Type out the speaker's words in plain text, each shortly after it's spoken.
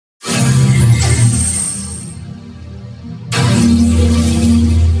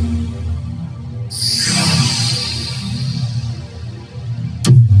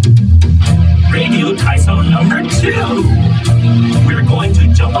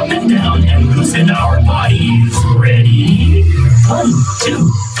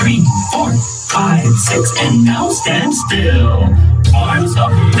6, and now stand still. Arms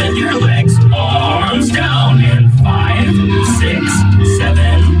up, bend your legs, arms down in 5, 6, 7,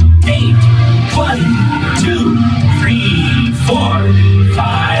 8. 1, 2, 3, 4,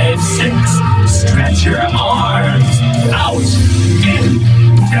 5, 6. Stretch your arms out, in,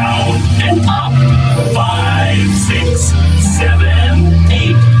 down, and up. 5, 6, 7,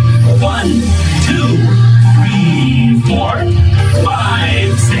 8. 1, 2, 3, 4,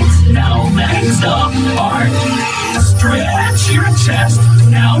 5, 6. Now legs apart. Stretch your chest.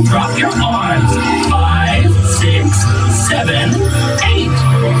 Now drop your arms. 5, 6, 7, 8.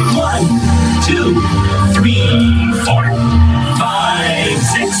 1, 2, 3, 4, 5,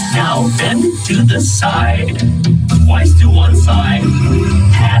 6. Now bend to the side. Twice to one side.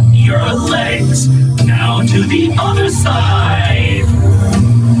 Pat your legs. Now to the other side.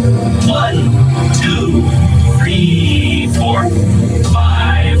 1, 2, 3, 4,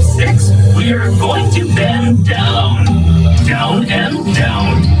 5, 6. We're going to bend down, down and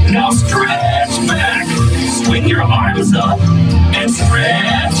down. Now stretch back. Swing your arms up and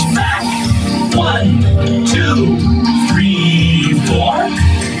stretch back. 1, 2, 3, 4,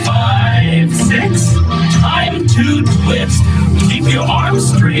 5, 6. Time to twist. Keep your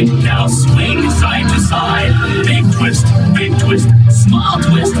arms straight. Now swing side to side. Big twist, small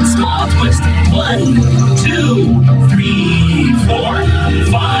twist, small twist. 1, 2, 3, 4,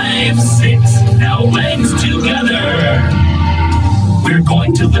 5, 6. Now legs together. We're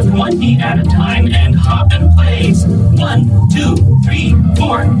going to lift one knee at a time and hop in place. 1, 2, 3,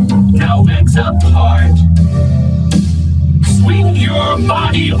 4. Now legs apart. Swing your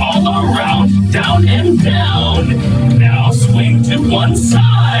body all around, down and down. Now swing to one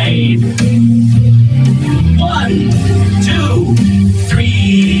side. 1, 2,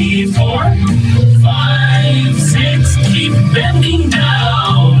 3, 4, 5, 6. Keep bending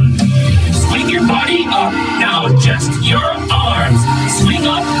down. Swing your body up, now just your arms. Swing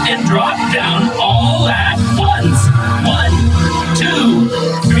up and drop down all at once. 1, 2,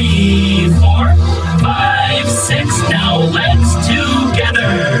 3, 4, 5, 6. Now legs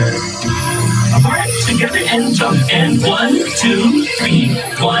together. Apart, together and jump. And 1, 2, 3.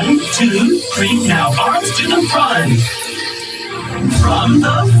 1, 2, 3. Now arms to the front. From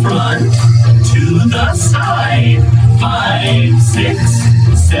the front to the side. 5,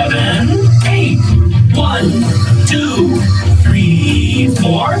 6, 7, 8. 1, 2, 3,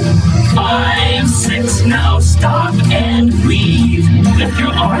 4, 5, 6. Now stop and breathe. Lift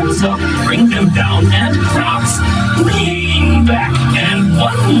your arms up, bring them down and cross. Lean back and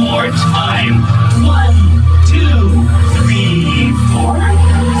one more